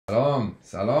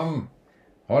سلام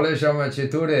حال شما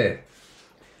چطوره؟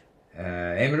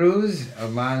 امروز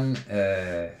من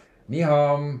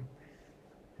میخوام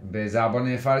به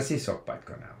زبان فارسی صحبت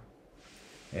کنم.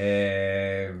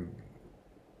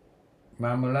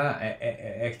 معمولا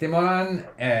احتمالاً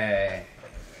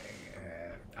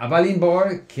اولین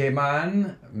بار که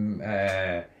من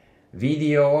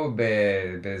ویدیو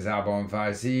به زبان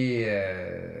فارسی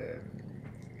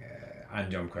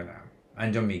انجام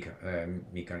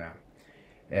میکنم.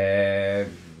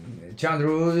 چند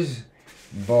روز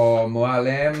با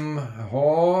معلم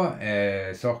ها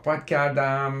صحبت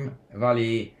کردم،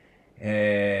 ولی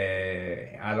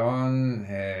الان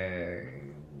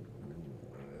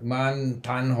من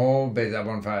تنها به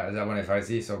زبان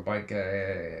فارسی صحبت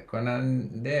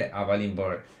کننده اولین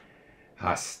بار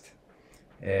هست.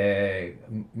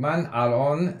 من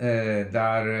الان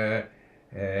در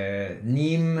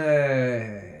نیم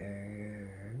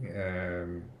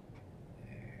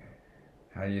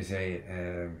how do you say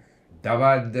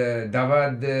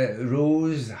دود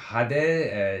روز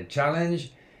هده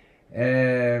چالنج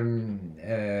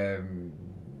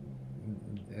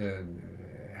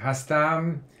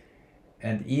هستم.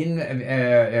 این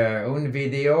اون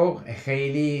ویدیو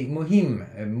خیلی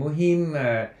مهم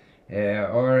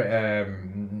اور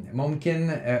ممکن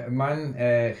من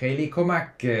خیلی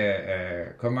کمک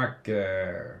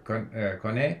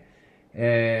کنه.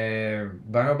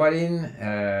 بنابراین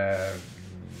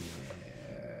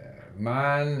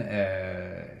من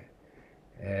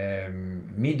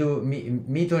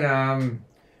میتونم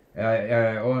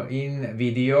این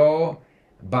ویدیو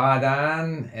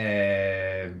بعداً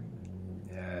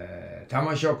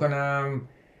تماشا کنم.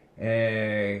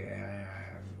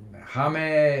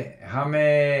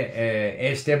 همه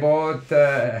اشتباهات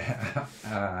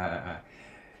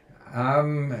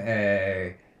هم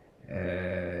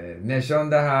نشان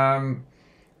دهم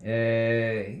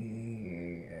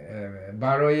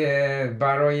برای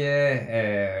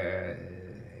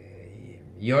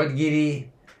یادگیری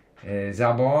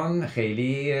زبان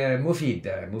خیلی مفید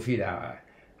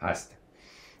هست.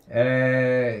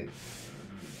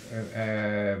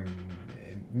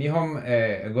 میخوام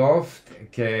گفت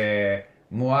که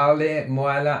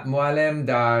معلم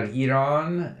در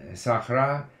ایران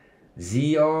سخرا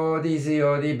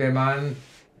زیادی به من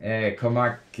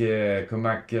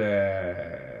کمک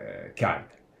کرد.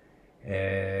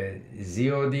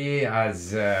 زیادی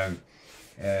از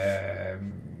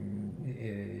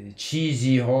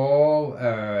چیزی ها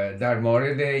در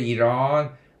مورد ایران،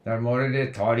 در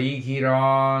مورد تاریخ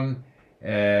ایران،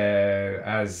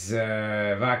 از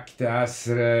وقت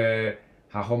عصر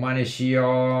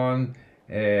هخامنشیان،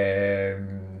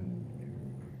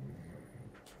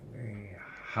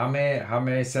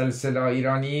 همه سلسله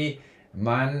ایرانی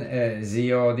من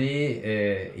زیادی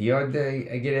یاد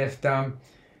گرفتم.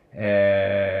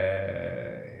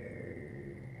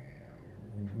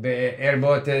 به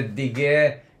ارتباط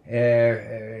دیگه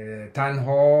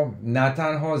نه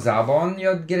تنها زبان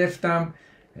یاد گرفتم،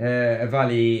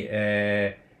 ولی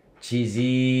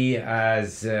چیزی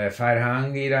از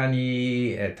فرهنگ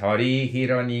ایرانی، تاریخ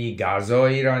ایرانی، غذا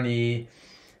ایرانی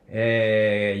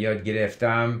یاد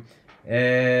گرفتم.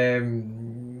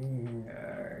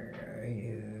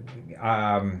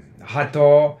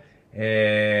 حتی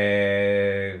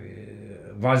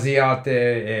وضعیت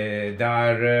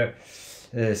در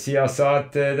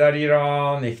سیاست در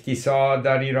ایران، اقتصاد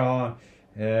در ایران،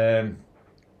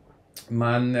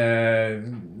 من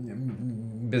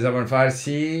به زبان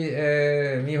فارسی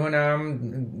میخونم،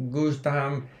 گوش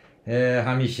دهم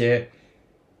همیشه.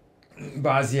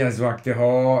 بعضی از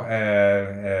وقتها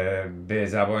به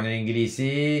زبان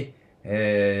انگلیسی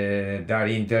در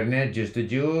اینترنت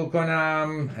جستجو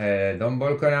کنم،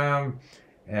 دنبال کنم.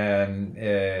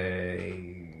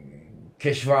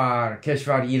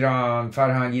 کشور ایران،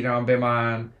 فرهنگ ایران به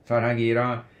من، فرهنگ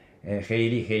ایران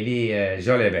خیلی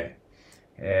جالبه.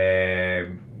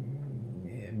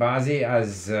 بعضی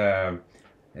از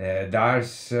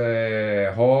درس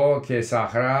ها که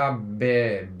سخرا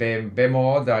به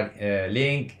ما در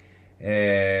لینک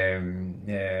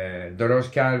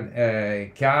درست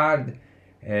کرد،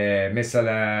 مثل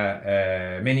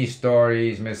مینی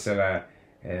ستوریز، مثل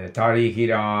تاریخ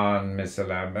ایران، مثل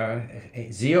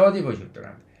زیادی وجود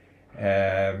دارند.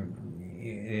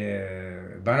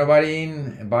 بنابراین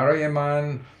برای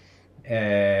من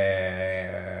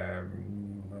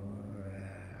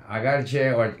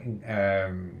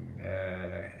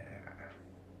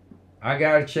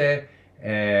اگرچه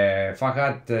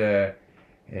فقط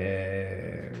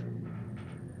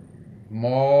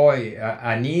ما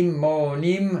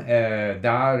نیم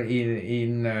در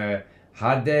این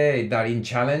حد، در این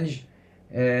چالنج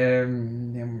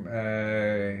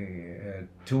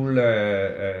طول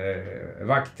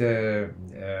وقت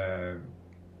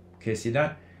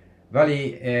کشیدن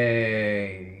ولی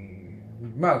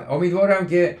امیدوارم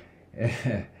که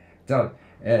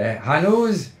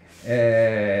هنوز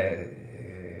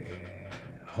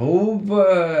خوب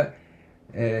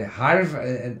حرف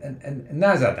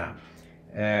نزدم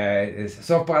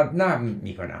صحبت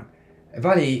نمی کنم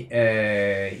ولی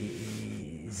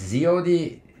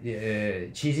زیادی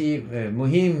چیزی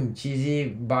مهم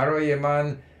چیزی برای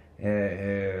من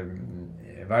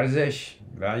ورزش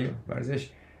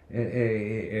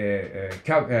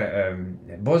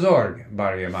بزرگ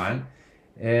برای من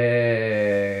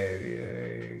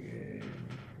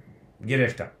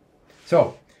گرفتم.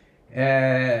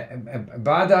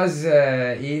 بعد از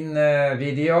این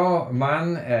ویدیو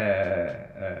من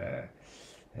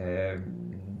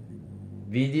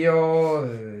ویدیو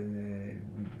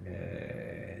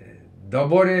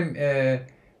دوباره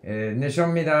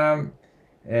نشان میدم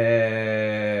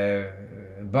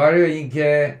برای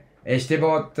اینکه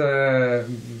اشتباهات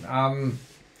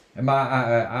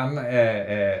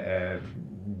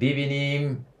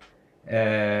ببینیم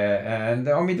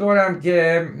امیدوارم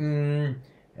که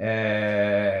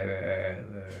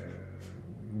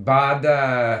بعد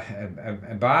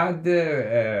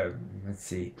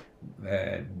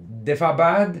دفعه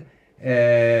بعد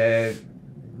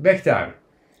بهتر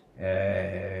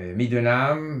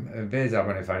میدونم به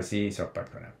زبان فارسی صحبت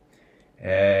کنم.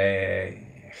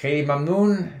 خیلی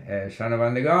ممنون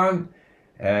شنوندگان.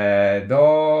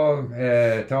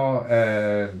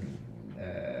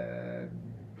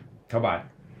 تا بعد.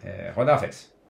 خداحافظ.